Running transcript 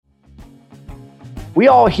We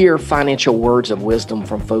all hear financial words of wisdom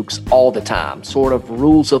from folks all the time, sort of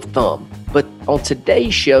rules of thumb. But on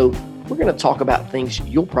today's show, we're going to talk about things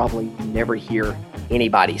you'll probably never hear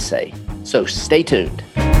anybody say. So stay tuned.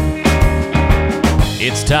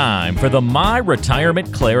 It's time for the My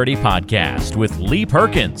Retirement Clarity Podcast with Lee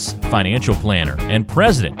Perkins, financial planner and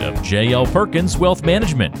president of J.L. Perkins Wealth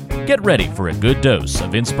Management. Get ready for a good dose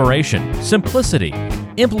of inspiration, simplicity,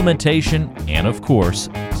 implementation, and of course,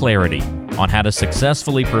 clarity on how to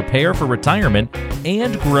successfully prepare for retirement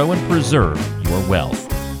and grow and preserve your wealth.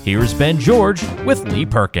 Here's Ben George with Lee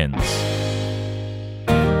Perkins.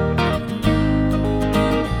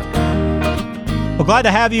 Well, glad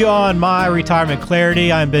to have you on My Retirement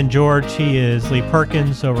Clarity. I'm Ben George. He is Lee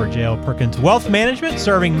Perkins over at J.L. Perkins Wealth Management,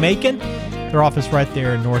 serving Macon. Their office right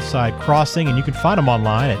there in Northside Crossing, and you can find them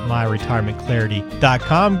online at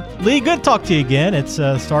myretirementclarity.com. Lee, good to talk to you again. It's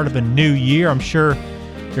the start of a new year. I'm sure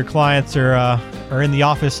your clients are in the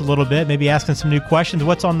office a little bit, maybe asking some new questions.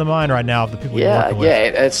 What's on the mind right now of the people you're working with?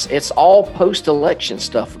 Yeah, it's all post-election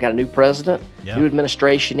stuff. We've got a new president, new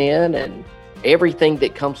administration in, and everything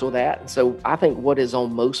that comes with that. And so I think what is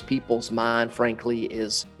on most people's mind, frankly,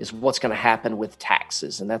 is what's going to happen with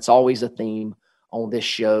taxes. And that's always a theme on this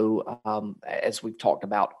show, as we've talked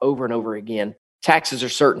about over and over again. Taxes are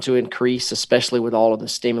certain to increase, especially with all of the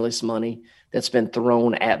stimulus money that's been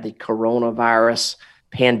thrown at the coronavirus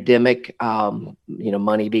pandemic,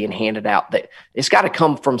 money being handed out. That it's got to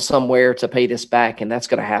come from somewhere to pay this back, and that's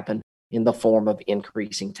going to happen in the form of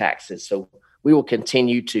increasing taxes. So we will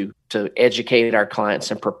continue to educate our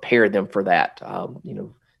clients and prepare them for that,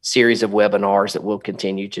 series of webinars that we'll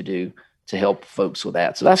continue to do to help folks with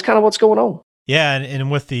that. So that's kind of what's going on. Yeah,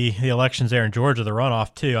 and with the elections there in Georgia, the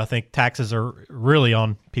runoff too, I think taxes are really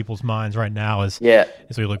on people's minds right now as we look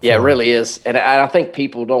forward. Yeah, it really is. And I think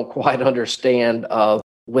people don't quite understand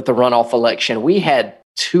with the runoff election, we had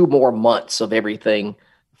 2 more months of everything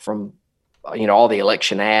from, all the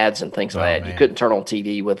election ads and things like that. Man. You couldn't turn on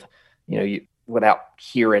TV without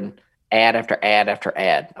hearing ad after ad after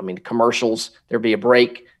ad. I mean, commercials, there'd be a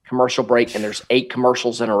commercial break, and there's 8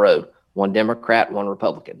 commercials in a row. One Democrat, one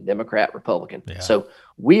Republican, Democrat, Republican. Yeah. So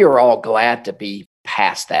we are all glad to be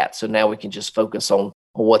past that. So now we can just focus on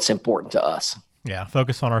what's important to us. Yeah,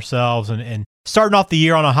 focus on ourselves and starting off the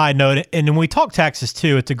year on a high note. And when we talk taxes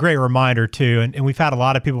too, it's a great reminder too. And we've had a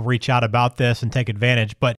lot of people reach out about this and take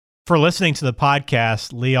advantage. But for listening to the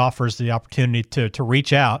podcast, Lee offers the opportunity to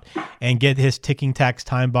reach out and get his Ticking Tax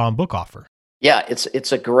Time Bomb book offer. Yeah,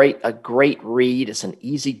 it's a great read. It's an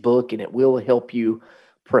easy book, and it will help you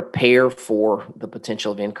prepare for the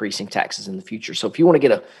potential of increasing taxes in the future. So if you want to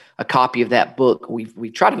get a copy of that book, we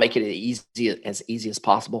try to make it as easy as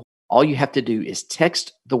possible. All you have to do is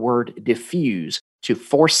text the word diffuse to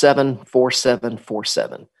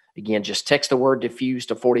 474747. Again, just text the word diffuse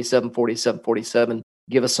to 474747.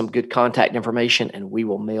 Give us some good contact information, and we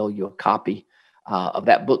will mail you a copy of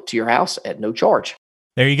that book to your house at no charge.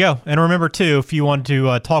 There you go. And remember, too, if you want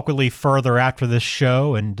to talk with Lee further after this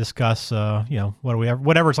show and discuss,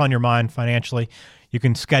 whatever's on your mind financially, you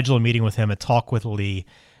can schedule a meeting with him at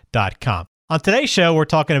talkwithlee.com. On today's show, we're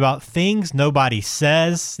talking about things nobody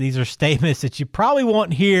says. These are statements that you probably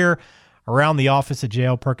won't hear around the office of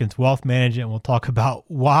J.L. Perkins Wealth Management. We'll talk about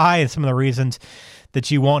why and some of the reasons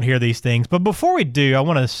that you won't hear these things. But before we do, I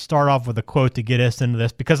want to start off with a quote to get us into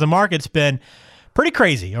this, because the market's been pretty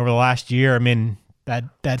crazy over the last year. I mean,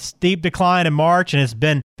 that steep decline in March, and it's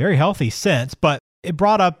been very healthy since. But it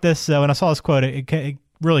brought up this, when I saw this quote, it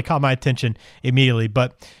really caught my attention immediately.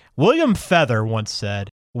 But William Feather once said,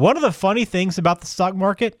 "One of the funny things about the stock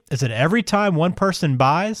market is that every time one person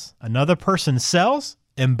buys, another person sells,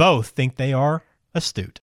 and both think they are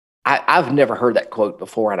astute." I've never heard that quote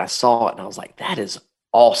before, and I saw it, and I was like, that is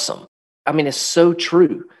awesome. I mean, it's so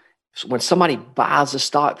true. When somebody buys a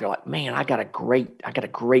stock, they're like, man, I got a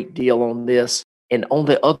great deal on this. And on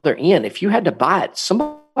the other end, if you had to buy it,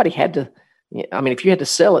 somebody had to, if you had to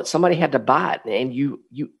sell it, somebody had to buy it. And you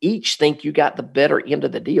each think you got the better end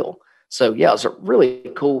of the deal. So yeah, it's a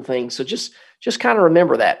really cool thing. So just kind of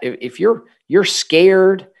remember that. If you're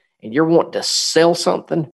scared and you're wanting to sell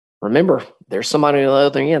something, remember there's somebody on the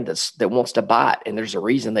other end that wants to buy it, and there's a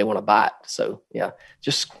reason they want to buy it. So yeah,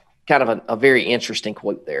 just kind of a very interesting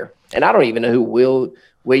quote there. And I don't even know who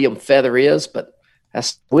William Feather is, but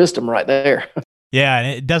that's wisdom right there. Yeah, and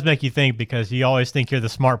it does make you think, because you always think you're the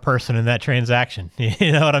smart person in that transaction.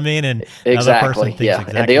 You know what I mean? And exactly. And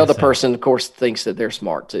the other person, of course, thinks that they're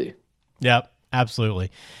smart too. Yep.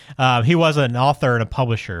 Absolutely. He was an author and a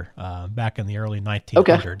publisher back in the early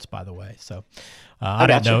 1900s, by the way. So I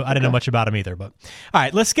didn't know much about him either. But all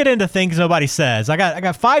right, let's get into things nobody says. I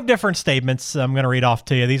got 5 different statements I'm going to read off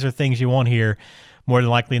to you. These are things you won't hear more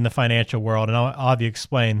than likely in the financial world, and I'll have you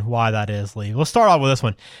explain why that is, Lee. We'll start off with this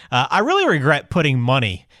one. I really regret putting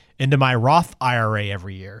money into my Roth IRA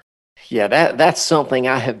every year. Yeah, that's something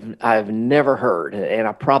I've never heard, and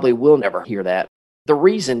I probably will never hear that. The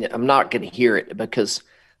reason I'm not going to hear it because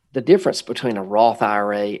the difference between a Roth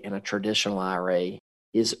IRA and a traditional IRA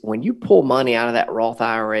is when you pull money out of that Roth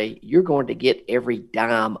IRA, you're going to get every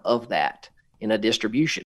dime of that in a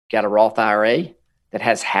distribution. Got a Roth IRA that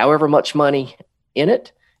has however much money in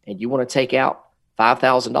it, and you want to take out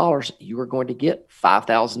 $5,000, you are going to get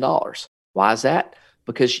 $5,000. Why is that?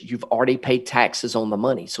 Because you've already paid taxes on the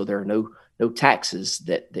money. So there are no taxes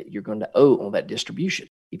that you're going to owe on that distribution.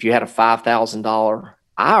 If you had a $5,000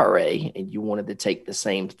 IRA and you wanted to take the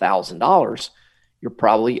same $1,000, you're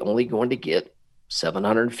probably only going to get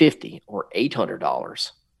 $750 or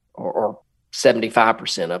 $800 or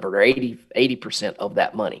 75% of it or 80% of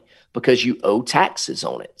that money because you owe taxes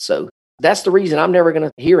on it. So that's the reason I'm never going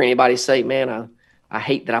to hear anybody say, man, I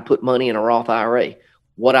hate that I put money in a Roth IRA.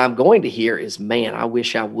 What I'm going to hear is, man, I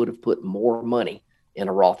wish I would have put more money in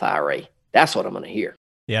a Roth IRA. That's what I'm going to hear.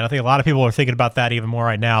 Yeah, and I think a lot of people are thinking about that even more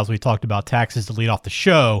right now as we talked about taxes to lead off the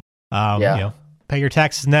show. Pay your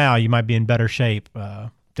taxes now. You might be in better shape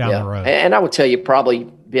down the road. And I would tell you probably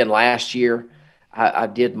been last year, I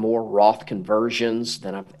did more Roth conversions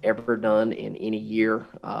than I've ever done in any year.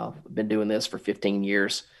 I've been doing this for 15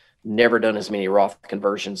 years. Never done as many Roth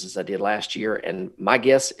conversions as I did last year. And my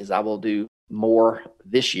guess is I will do more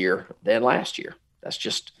this year than last year. That's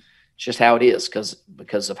just how it is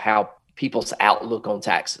because of how people's outlook on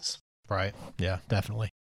taxes. Right. Yeah, definitely.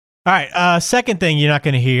 All right. Second thing you're not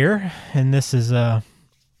going to hear, and this is a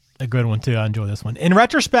good one too. I enjoy this one. In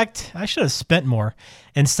retrospect, I should have spent more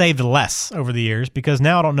and saved less over the years because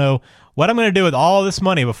now I don't know what I'm going to do with all this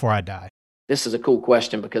money before I die. This is a cool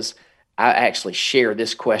question because I actually share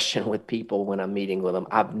this question with people when I'm meeting with them.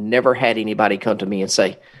 I've never had anybody come to me and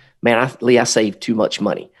say, man, Lee, I saved too much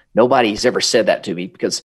money. Nobody's ever said that to me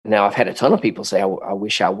because now I've had a ton of people say, I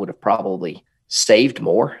wish I would have probably saved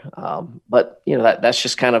more. But you know, that's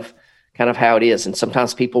just kind of how it is. And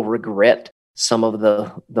sometimes people regret some of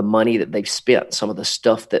the money that they've spent, some of the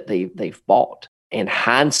stuff that they've bought. And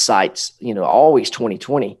hindsight's, always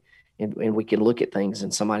 20/20. And we can look at things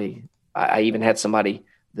and I even had somebody,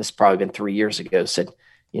 this has probably been 3 years ago, said,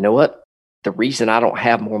 you know what? The reason I don't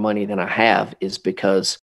have more money than I have is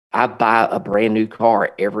because I buy a brand new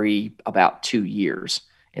car every about 2 years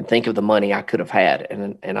and think of the money I could have had.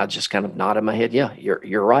 And I just kind of nodded my head. Yeah,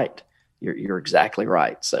 you're right. You're exactly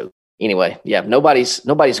right. So anyway, yeah,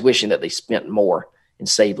 nobody's wishing that they spent more and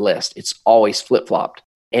saved less. It's always flip-flopped.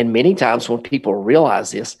 And many times when people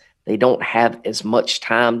realize this, they don't have as much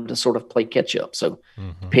time to sort of play catch up. So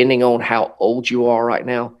depending on how old you are right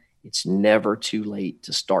now, it's never too late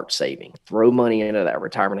to start saving. Throw money into that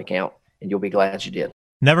retirement account and you'll be glad you did.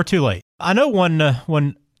 Never too late. I know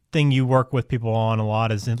one thing you work with people on a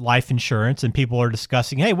lot is in life insurance, and people are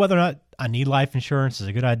discussing, hey, whether or not I need life insurance is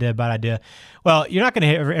a good idea, bad idea. Well, you're not going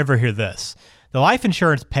to ever hear this. The life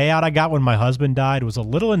insurance payout I got when my husband died was a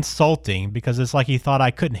little insulting because it's like he thought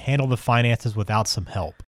I couldn't handle the finances without some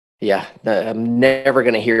help. Yeah, I'm never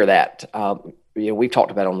going to hear that. We've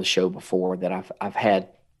talked about on the show before that I've had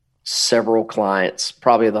several clients,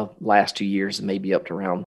 probably the last 2 years, maybe up to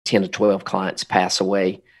around 10 to 12 clients pass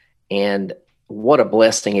away. And what a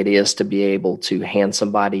blessing it is to be able to hand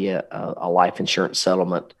somebody a life insurance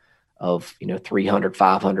settlement of, $300,000,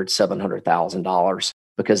 $500,000, $700,000,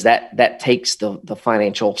 because that takes the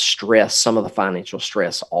financial stress, some of the financial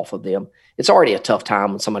stress off of them. It's already a tough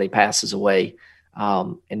time when somebody passes away.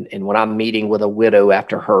 And when I'm meeting with a widow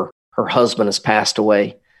after her husband has passed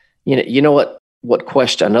away, you know what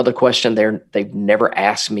question, another question they've never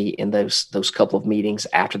asked me in those couple of meetings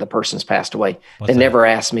after the person's passed away. They never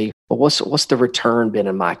asked me, well, what's the return been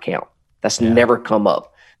in my account? That's never come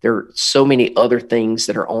up. There are so many other things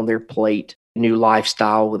that are on their plate, new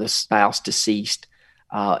lifestyle with a spouse deceased.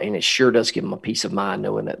 And it sure does give them a peace of mind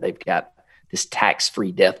knowing that they've got this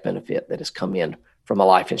tax-free death benefit that has come in from a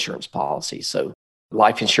life insurance policy. So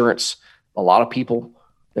life insurance,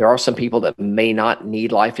 there are some people that may not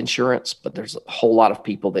need life insurance, but there's a whole lot of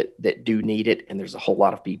people that do need it. And there's a whole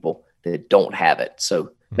lot of people that don't have it.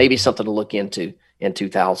 So maybe something to look into in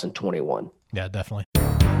 2021. Yeah, definitely.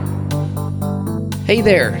 Hey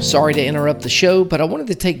there. Sorry to interrupt the show, but I wanted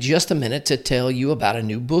to take just a minute to tell you about a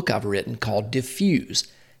new book I've written called Diffuse: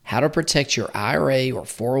 How to Protect Your IRA or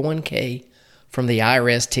 401k from the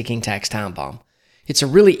IRS Ticking Tax Time Bomb. It's a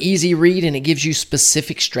really easy read, and it gives you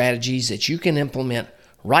specific strategies that you can implement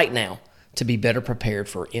right now to be better prepared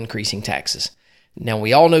for increasing taxes. Now,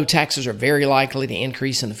 we all know taxes are very likely to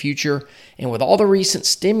increase in the future, and with all the recent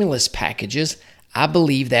stimulus packages, I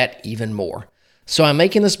believe that even more. So I'm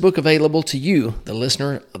making this book available to you, the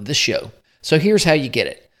listener of this show. So here's how you get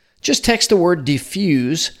it. Just text the word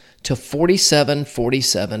diffuse to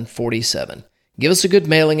 474747. Give us a good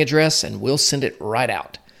mailing address and we'll send it right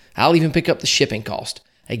out. I'll even pick up the shipping cost.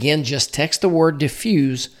 Again, just text the word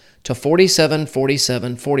diffuse to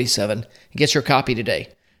 474747 and get your copy today.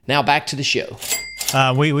 Now back to the show.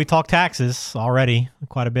 We talked taxes already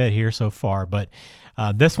quite a bit here so far, but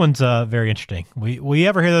this one's very interesting. We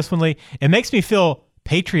ever hear this one, Lee? It makes me feel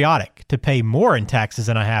patriotic to pay more in taxes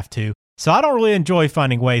than I have to, so I don't really enjoy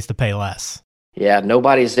finding ways to pay less. Yeah,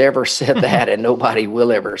 nobody's ever said that, and nobody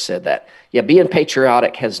will ever said that. Yeah, being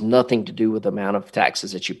patriotic has nothing to do with the amount of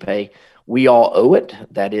taxes that you pay. We all owe it.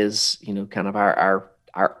 That is, kind of our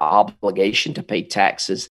obligation to pay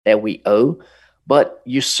taxes that we owe. But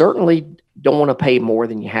you certainly don't want to pay more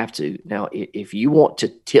than you have to. Now, if you want to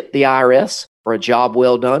tip the IRS for a job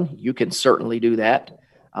well done, you can certainly do that.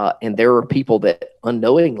 And there are people that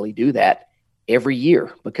unknowingly do that every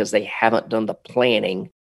year because they haven't done the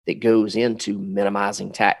planning that goes into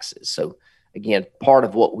minimizing taxes. So again, part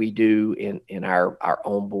of what we do in our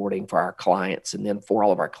onboarding for our clients and then for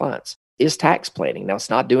all of our clients is tax planning. Now, it's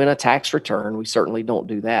not doing a tax return. We certainly don't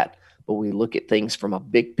do that, but we look at things from a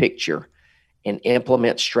big picture and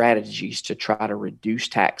implement strategies to try to reduce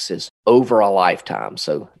taxes over a lifetime.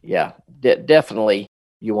 So yeah, definitely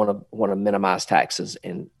you want to minimize taxes,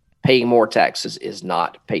 and paying more taxes is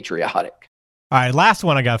not patriotic. All right, last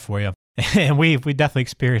one I got for you. And we definitely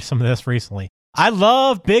experienced some of this recently. I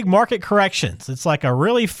love big market corrections. It's like a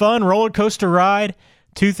really fun roller coaster ride.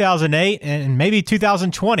 2008 and maybe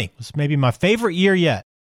 2020 was maybe my favorite year yet.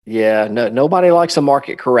 Yeah, nobody likes a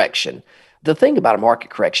market correction. The thing about a market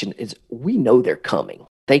correction is we know they're coming.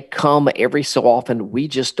 They come every so often. We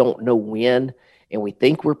just don't know when, and we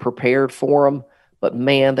think we're prepared for them. But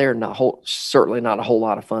man, they're certainly not a whole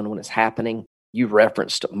lot of fun when it's happening. You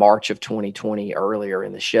referenced March of 2020 earlier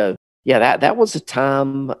in the show. Yeah, that was a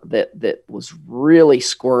time that was really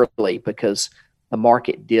squirrely because the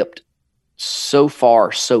market dipped so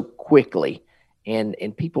far so quickly, and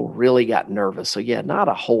people really got nervous. So yeah, not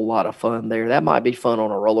a whole lot of fun there. That might be fun on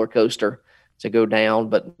a roller coaster to go down,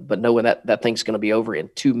 but knowing that thing's going to be over in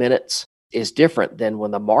 2 minutes is different than when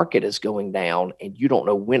the market is going down and you don't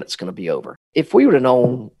know when it's going to be over. If we would have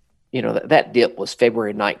known, that dip was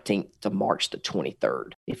February 19th to March the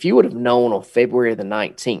 23rd. If you would have known on February the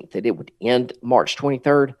 19th that it would end March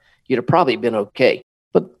 23rd, you'd have probably been okay.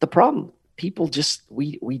 But the problem, people just,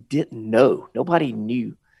 we didn't know. Nobody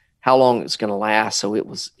knew how long it was going to last. So it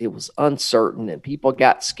was uncertain, and people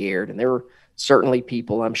got scared, and there were certainly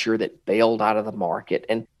people, I'm sure, that bailed out of the market.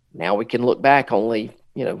 And now we can look back only,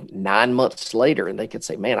 9 months later, and they could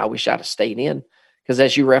say, man, I wish I'd have stayed in, because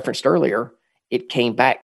as you referenced earlier, it came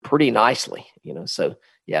back pretty nicely, so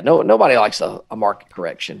yeah, nobody likes a market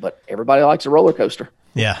correction, but everybody likes a roller coaster.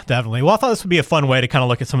 Yeah, definitely. Well, I thought this would be a fun way to kind of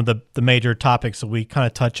look at some of the major topics that we kind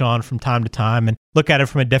of touch on from time to time and look at it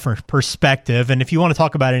from a different perspective. And if you want to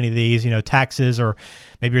talk about any of these, taxes, or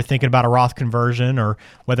maybe you're thinking about a Roth conversion, or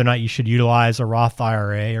whether or not you should utilize a Roth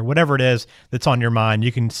IRA, or whatever it is that's on your mind,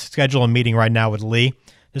 you can schedule a meeting right now with Lee.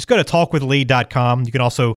 Just go to talkwithlee.com. You can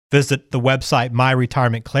also visit the website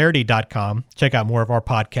myretirementclarity.com. Check out more of our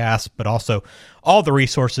podcasts, but also all the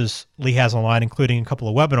resources Lee has online, including a couple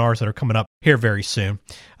of webinars that are coming up here very soon.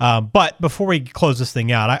 But before we close this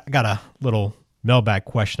thing out, I got a little mailbag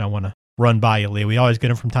question I want to run by you, Lee. We always get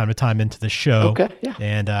them from time to time into the show. Okay, yeah.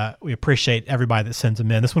 And we appreciate everybody that sends them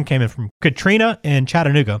in. This one came in from Katrina in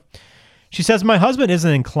Chattanooga. She says, my husband isn't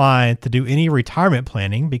inclined to do any retirement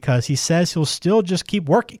planning because he says he'll still just keep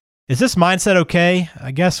working. Is this mindset okay?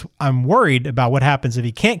 I guess I'm worried about what happens if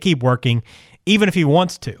he can't keep working, even if he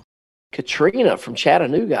wants to. Katrina from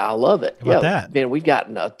Chattanooga, I love it. How about that? Man, we've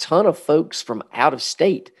gotten a ton of folks from out of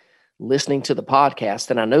state listening to the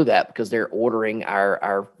podcast, and I know that because they're ordering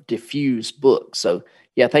our Diffuse book. So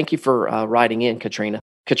yeah, thank you for writing in, Katrina.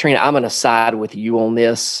 Katrina, I'm going to side with you on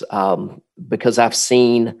this because I've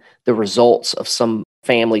seen the results of some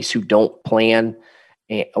families who don't plan,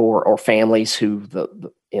 or families who,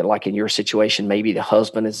 like in your situation, maybe the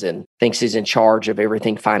husband thinks he's in charge of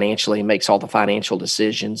everything financially and makes all the financial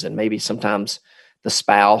decisions, and maybe sometimes the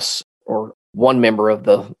spouse or one member of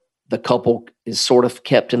the couple is sort of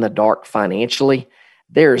kept in the dark financially.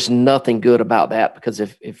 There's nothing good about that, because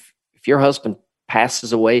if your husband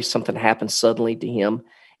passes away, something happens suddenly to him,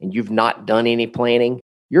 and you've not done any planning,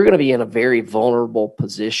 you're going to be in a very vulnerable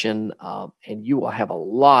position, and you will have a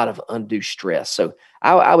lot of undue stress. So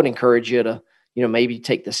I would encourage you to, maybe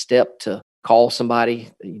take the step to call somebody.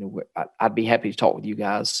 I'd be happy to talk with you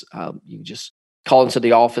guys. You can just call into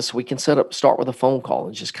the office. We can start with a phone call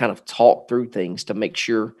and just kind of talk through things to make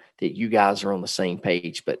sure that you guys are on the same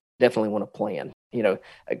page, but definitely want to plan.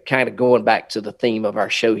 Kind of going back to the theme of our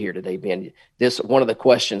show here today, Ben, one of the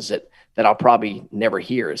questions that I'll probably never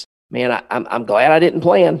hear is, man, I'm glad I didn't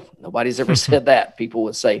plan. Nobody's ever said that. People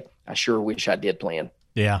would say, I sure wish I did plan.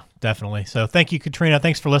 Yeah, definitely. So thank you, Katrina.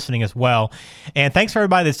 Thanks for listening as well. And thanks for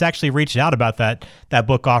everybody that's actually reached out about that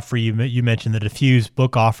book offer. You mentioned the Diffuse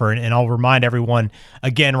book offer. And I'll remind everyone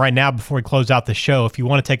again right now before we close out the show, if you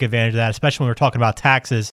want to take advantage of that, especially when we're talking about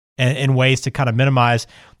taxes and ways to kind of minimize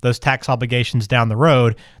those tax obligations down the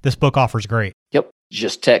road, this book offer is great. Yep.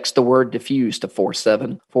 Just text the word Diffuse to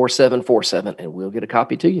 474747 and we'll get a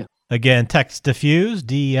copy to you. Again, text Diffuse,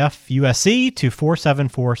 DEFUSE, to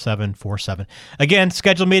 474747. Again,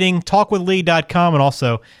 schedule a meeting, talkwithlee.com, and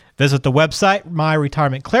also visit the website,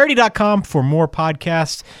 myretirementclarity.com, for more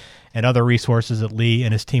podcasts and other resources that Lee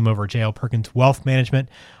and his team over at J.L. Perkins Wealth Management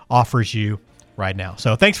offers you right now.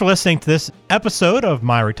 So thanks for listening to this episode of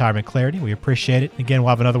My Retirement Clarity. We appreciate it. Again,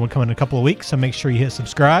 we'll have another one coming in a couple of weeks, so make sure you hit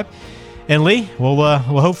subscribe. And Lee, we'll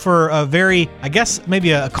hope for a very,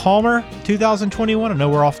 maybe a calmer 2021. I know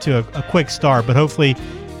we're off to a quick start, but hopefully,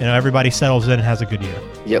 everybody settles in and has a good year.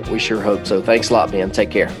 Yep, we sure hope so. Thanks a lot, Ben.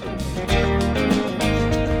 Take care.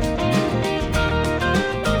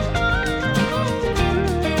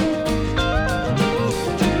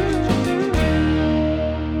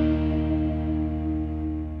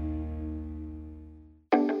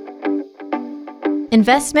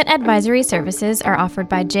 Investment advisory services are offered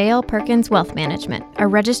by J.L. Perkins Wealth Management, a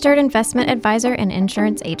registered investment advisor and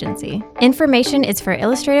insurance agency. Information is for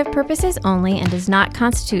illustrative purposes only and does not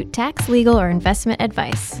constitute tax, legal, or investment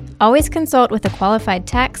advice. Always consult with a qualified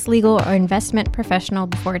tax, legal, or investment professional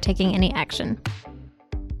before taking any action.